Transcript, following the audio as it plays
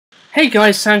Hey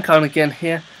guys, Sancarn again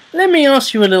here. Let me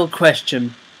ask you a little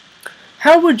question.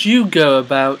 How would you go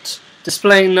about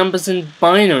displaying numbers in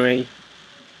binary?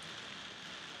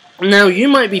 Now you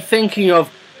might be thinking of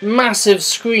massive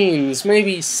screens,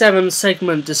 maybe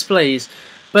 7-segment displays,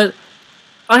 but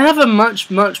I have a much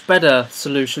better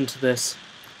solution to this.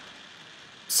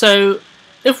 So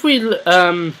if we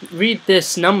read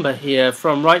this number here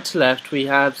from right to left, we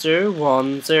have 0,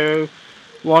 1, 0,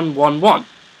 1, 1, 1.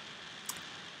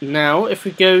 Now, if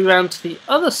we go around to the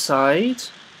other side,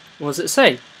 what does it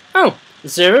say? Oh,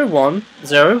 0, 1,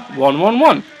 0, 1, 1,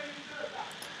 1.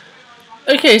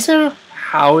 Okay, so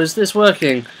how is this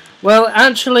working? Well,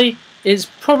 actually, it's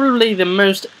probably the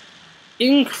most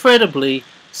incredibly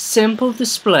simple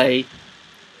display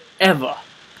ever.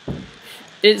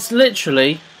 It's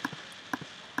literally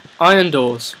iron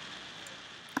doors.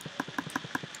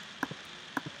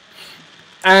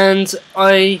 And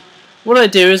what I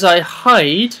do is I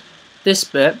hide this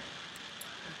bit,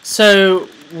 so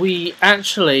we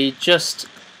actually just,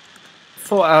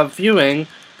 for our viewing,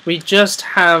 we just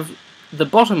have the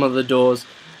bottom of the doors,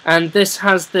 and this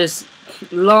has this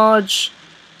large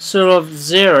sort of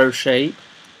zero shape,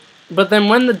 but then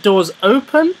when the doors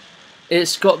open,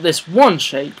 it's got this one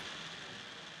shape.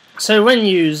 So when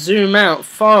you zoom out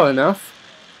far enough,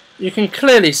 you can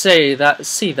clearly see that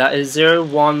is 0,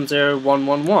 1, 0, 1,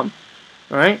 1, 1.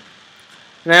 Right?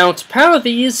 Now to power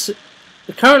these,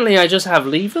 currently I just have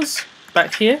levers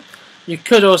back here. You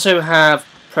could also have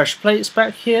pressure plates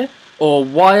back here, or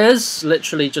wires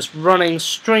literally just running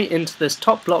straight into this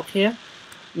top block here,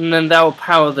 and then that will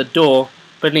power the door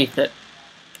beneath it.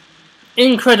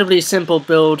 Incredibly simple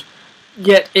build,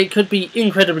 yet it could be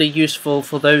incredibly useful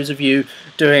for those of you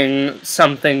doing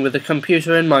something with a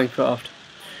computer in Minecraft.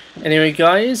 Anyway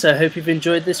guys, I hope you've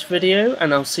enjoyed this video,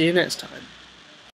 and I'll see you next time.